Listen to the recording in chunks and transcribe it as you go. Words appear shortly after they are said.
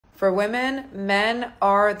For women, men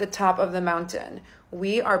are the top of the mountain.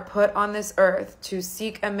 We are put on this earth to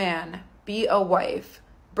seek a man, be a wife,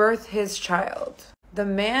 birth his child. The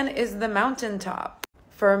man is the mountaintop.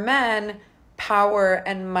 For men, power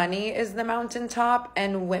and money is the mountaintop,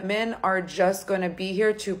 and women are just going to be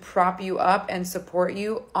here to prop you up and support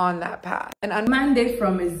you on that path. A man dates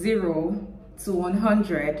from a 0 to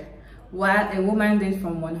 100, while a woman dates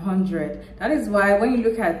from 100. That is why when you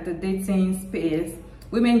look at the dating space,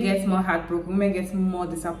 women get more heartbroken, women get more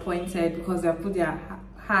disappointed because they have put their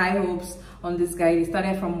high hopes on this guy. They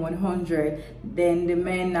started from 100, then the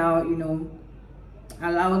men now, you know,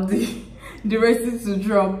 allowed the races to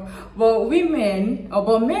drop. But men,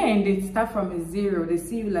 they start from a 0. They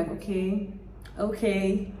see you like, okay.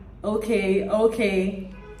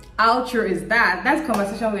 How true is that? That's the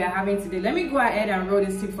conversation we are having today. Let me go ahead and roll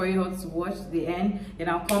this tip for you all to watch the end, then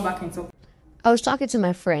I'll come back and talk. I was talking to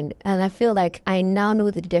my friend, and I feel like I now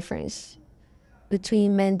know the difference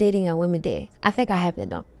between men dating and women dating. I think I have it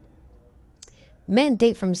now. Men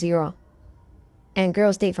date from 0, and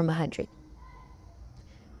girls date from 100.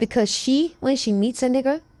 Because when she meets a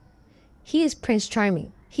nigga, he is Prince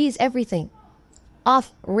Charming. He is everything.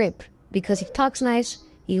 Off rip. Because he talks nice,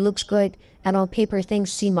 he looks good, and on paper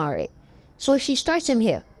things seem alright. So she starts him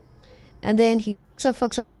here. And then he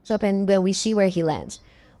fucks up, and then we see where he lands.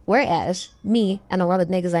 Whereas, me and a lot of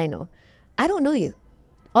niggas I know, I don't know you.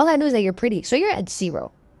 All I know is that you're pretty. So you're at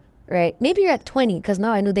 0. Right? Maybe you're at 20 because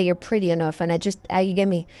now I know that you're pretty enough, and you get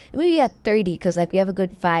me? Maybe you're at 30 because like we have a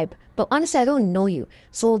good vibe. But honestly, I don't know you.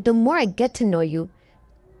 So the more I get to know you,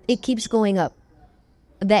 it keeps going up.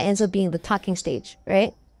 That ends up being the talking stage,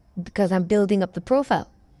 right? Because I'm building up the profile.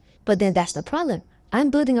 But then that's the problem. I'm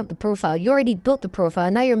building up the profile. You already built the profile.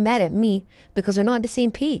 Now you're mad at me because we're not on the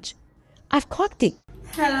same page. I've clocked it.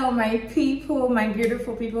 Hello my people, my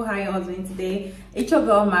beautiful people, how you all doing today? It's your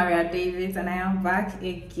girl Maria Davis, and I am back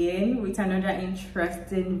again with another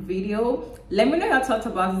interesting video. Let me know your thoughts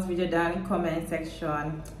about this video down in the comment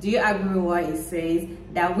section. Do you agree with what it says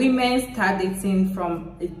that women start dating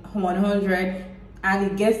from 100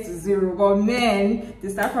 and it gets to 0, but men, they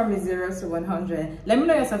start from a 0 to 100? Let me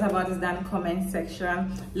know your thoughts about this down in the comment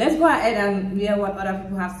section. Let's go ahead and hear what other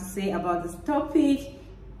people have to say about this topic.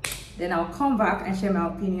 Then I'll come back and share my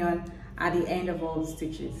opinion at the end of all the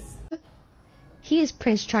stitches. He is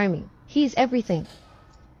Prince Charming. He is everything.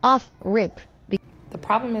 Off rip. The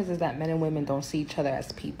problem is that men and women don't see each other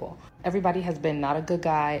as people. Everybody has been not a good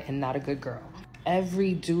guy and not a good girl.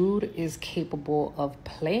 Every dude is capable of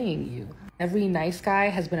playing you. Every nice guy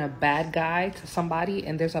has been a bad guy to somebody,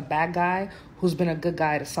 and there's a bad guy who's been a good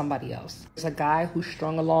guy to somebody else. There's a guy who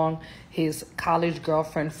strung along his college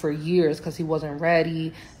girlfriend for years because he wasn't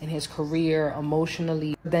ready in his career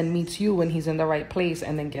emotionally, then meets you when he's in the right place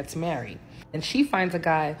and then gets married. And she finds a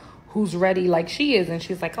guy who's ready like she is, and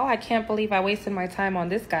she's like, oh, I can't believe I wasted my time on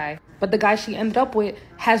this guy. But the guy she ended up with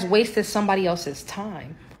has wasted somebody else's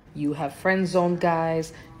time. You have friend-zoned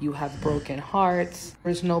guys, you have broken hearts.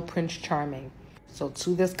 There's no Prince Charming. So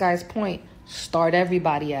to this guy's point, start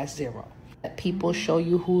everybody at 0. Let people show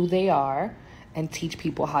you who they are and teach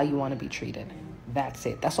people how you want to be treated. That's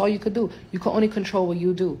it. That's all you could do. You can only control what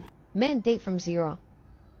you do. Men date from 0,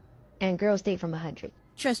 and girls date from 100.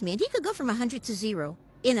 Trust me, and he could go from 100 to 0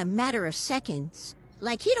 in a matter of seconds.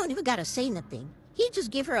 Like, he don't even gotta say nothing. He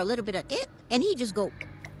just give her a little bit of it, and he just go...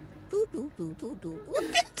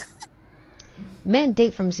 Men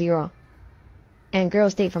date from 0, and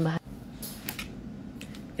girls date from 100.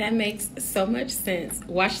 That makes so much sense.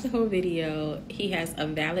 Watch the whole video. He has a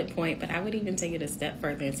valid point, but I would even take it a step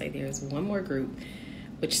further and say there's one more group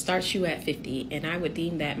which starts you at 50, and I would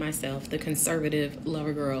deem that myself the conservative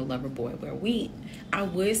lover girl, lover boy, where I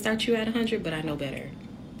would start you at 100, but I know better.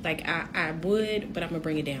 Like I would, but I'm gonna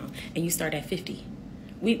bring it down, and you start at 50.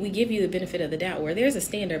 We give you the benefit of the doubt where there's a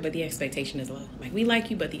standard, but the expectation is low. Like, we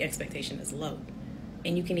like you, but the expectation is low.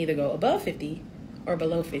 And you can either go above 50 or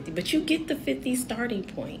below 50, but you get the 50 starting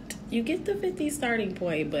point. You get the 50 starting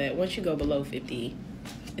point, but once you go below 50,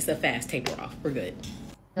 it's a fast taper off. We're good.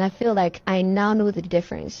 And I feel like I now know the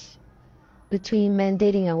difference between men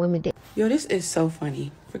dating and women dating. Yo, this is so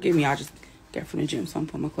funny. Forgive me, I just got from the gym, so I'm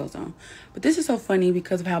putting my clothes on. But this is so funny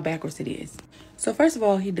because of how backwards it is. So first of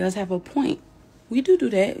all, he does have a point. We do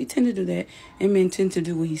that. We tend to do that. And men tend to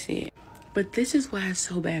do what he said. But this is why it's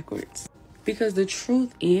so backwards. Because the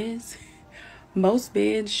truth is, most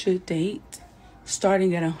men should date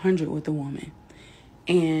starting at 100 with a woman.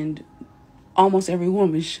 And almost every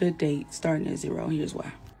woman should date starting at 0. Here's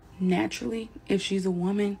why. Naturally, if she's a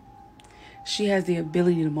woman, she has the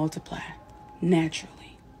ability to multiply.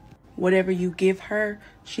 Naturally. Whatever you give her,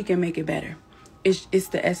 she can make it better. It's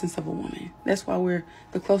the essence of a woman. That's why we're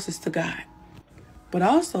the closest to God. But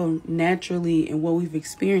also, naturally, in what we've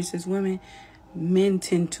experienced as women, men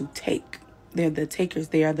tend to take. They're the takers.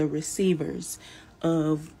 They are the receivers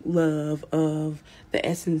of love, of the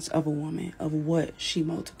essence of a woman, of what she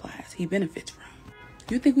multiplies. He benefits from.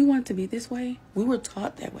 You think we want to be this way? We were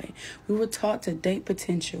taught that way. We were taught to date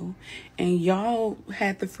potential. And y'all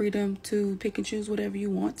had the freedom to pick and choose whatever you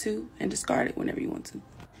want to and discard it whenever you want to.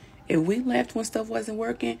 If we left when stuff wasn't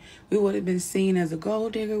working, we would have been seen as a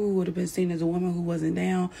gold digger. We would have been seen as a woman who wasn't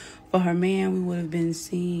down for her man. We would have been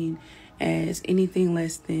seen as anything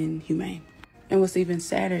less than humane. And what's even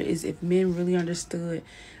sadder is if men really understood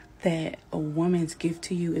that a woman's gift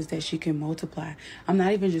to you is that she can multiply. I'm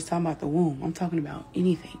not even just talking about the womb. I'm talking about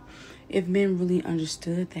anything. If men really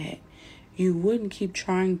understood that, you wouldn't keep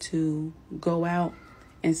trying to go out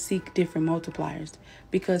and seek different multipliers,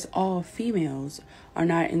 because all females are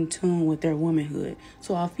not in tune with their womanhood.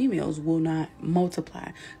 So all females will not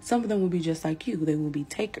multiply. Some of them will be just like you. They will be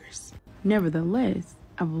takers. Nevertheless,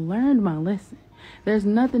 I've learned my lesson. There's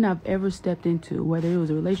nothing I've ever stepped into, whether it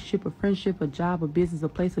was a relationship, a friendship, a job, a business, a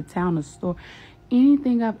place, a town, a store,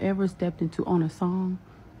 anything I've ever stepped into on a song,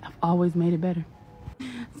 I've always made it better.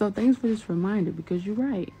 So thanks for this reminder, because you're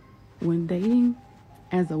right. When dating,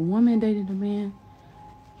 as a woman dating a man,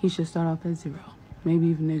 he should start off at 0, maybe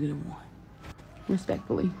even -1.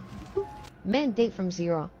 Respectfully. Men date from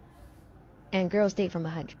 0, and girls date from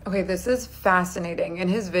 100. Okay, this is fascinating. In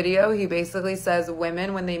his video, he basically says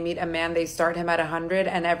women, when they meet a man, they start him at 100,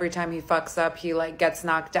 and every time he fucks up, he like gets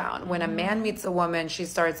knocked down. When a man meets a woman, she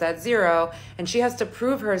starts at 0, and she has to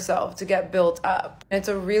prove herself to get built up. It's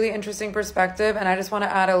a really interesting perspective, and I just want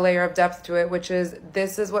to add a layer of depth to it, which is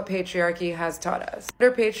this is what patriarchy has taught us.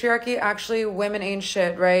 Under patriarchy, actually, women ain't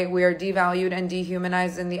shit, right? We are devalued and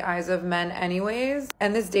dehumanized in the eyes of men anyways.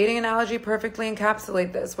 And this dating analogy perfectly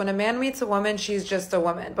encapsulates this. When a man meets a woman, she's just a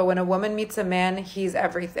woman. But when a woman meets a man, he's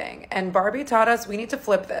everything. And Barbie taught us we need to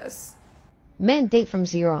flip this. Men date from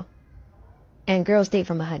 0, and girls date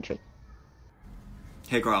from 100.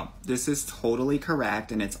 Hey girl, this is totally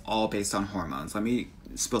correct, and it's all based on hormones. Let me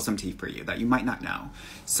spill some tea for you that you might not know.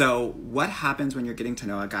 So what happens when you're getting to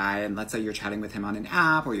know a guy, and let's say you're chatting with him on an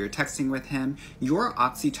app or you're texting with him, your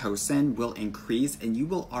oxytocin will increase and you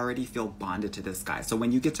will already feel bonded to this guy. So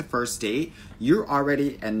when you get to first date, you're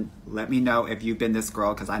already, and let me know if you've been this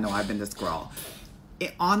girl, because I know I've been this girl.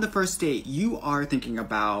 On the first date, you are thinking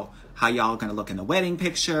about how y'all are gonna look in the wedding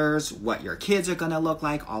pictures, what your kids are gonna look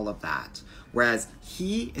like, all of that. Whereas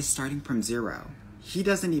he is starting from 0. He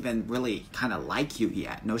doesn't even really kind of like you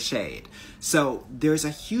yet, no shade. So there's a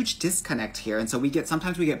huge disconnect here. And so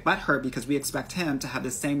sometimes we get butthurt because we expect him to have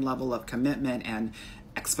the same level of commitment and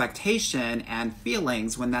expectation and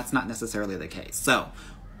feelings when that's not necessarily the case. So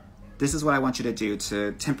this is what I want you to do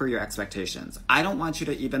to temper your expectations. I don't want you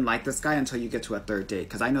to even like this guy until you get to a third date,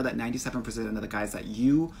 because I know that 97% of the guys that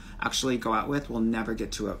you actually go out with will never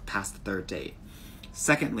get to past the third date.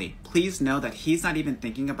 Secondly, please know that he's not even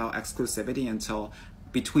thinking about exclusivity until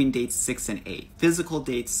between dates 6 and 8. Physical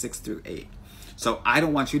dates 6 through 8. So I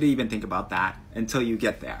don't want you to even think about that until you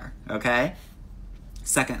get there, okay?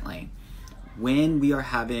 Secondly, when we are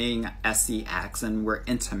having SEX and we're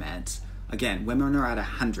intimate, again, women are at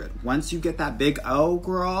 100. Once you get that big O,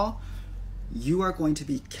 girl, you are going to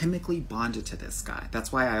be chemically bonded to this guy. That's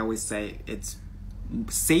why I always say it's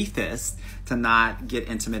safest to not get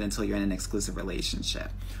intimate until you're in an exclusive relationship.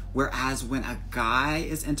 Whereas when a guy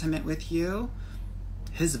is intimate with you,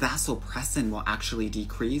 his vasopressin will actually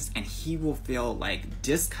decrease and he will feel like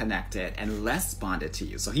disconnected and less bonded to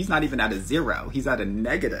you. So he's not even at a 0, he's at a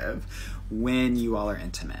negative when you all are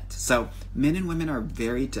intimate. So men and women are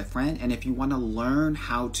very different. And if you want to learn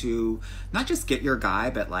how to not just get your guy,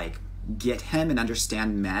 but like get him and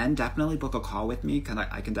understand men, definitely book a call with me, because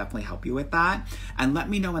I can definitely help you with that. And let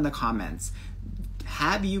me know in the comments,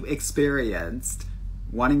 have you experienced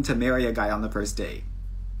wanting to marry a guy on the first date?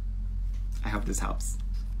 I hope this helps.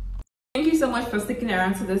 Thank you so much for sticking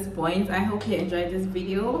around to this point. I hope you enjoyed this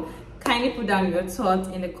video. Kindly put down your thoughts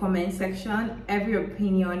in the comment section. Every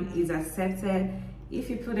opinion is accepted. If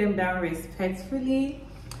you put them down respectfully,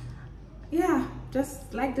 yeah,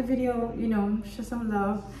 just like the video, you know, show some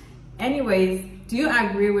love. Anyways, do you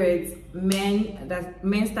agree with men that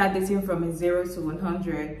men start dating from a 0 to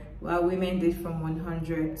 100 while women date from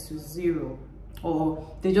 100 to 0? or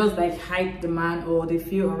they just like hype the man, or they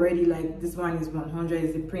feel already like this one is 100,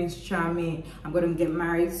 is the Prince Charming, I'm gonna get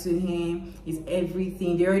married to him, is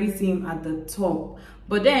everything. They already see him at the top.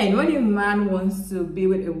 But then when a man wants to be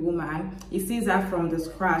with a woman, he sees her from the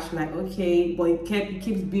scratch, like, okay, but he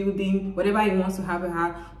keeps building. Whatever he wants to have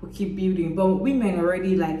her, will keep building. But women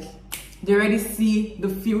already, like, they already see the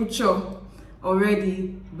future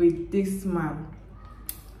already with this man.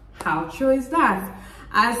 How true is that?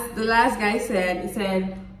 As the last guy said, he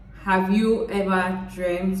said, have you ever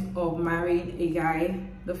dreamt of marrying a guy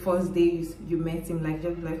the first day you met him? Like,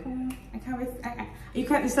 just like, I can't wait.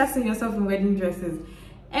 You start seeing yourself in wedding dresses.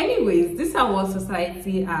 Anyways, this is what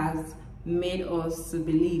society has made us to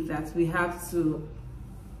believe, that we have to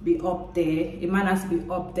be up there. A man has to be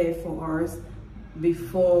up there for us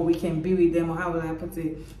before we can be with them, or how would I put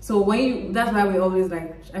it? So that's why we always,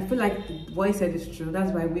 like, I feel like what he said is true.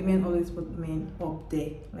 That's why women always put men up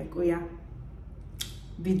there, like, oh yeah,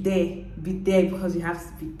 be there because you have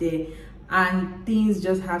to be there. And things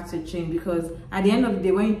just have to change, because at the end of the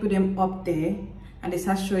day, when you put them up there and they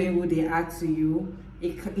start showing who they are to you,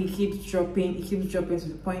 it keeps dropping to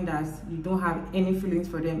the point that you don't have any feelings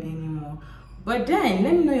for them anymore. But then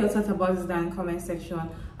let me know your thoughts about this down in the comment section.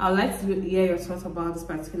 I'd like to hear your thoughts about this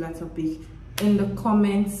particular topic in the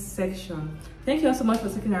comments section. Thank you all so much for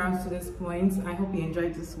sticking around to this point. I hope you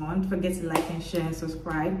enjoyed this one. Don't forget to like and share and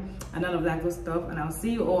subscribe and all of that good stuff, and I'll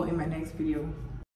see you all in my next video.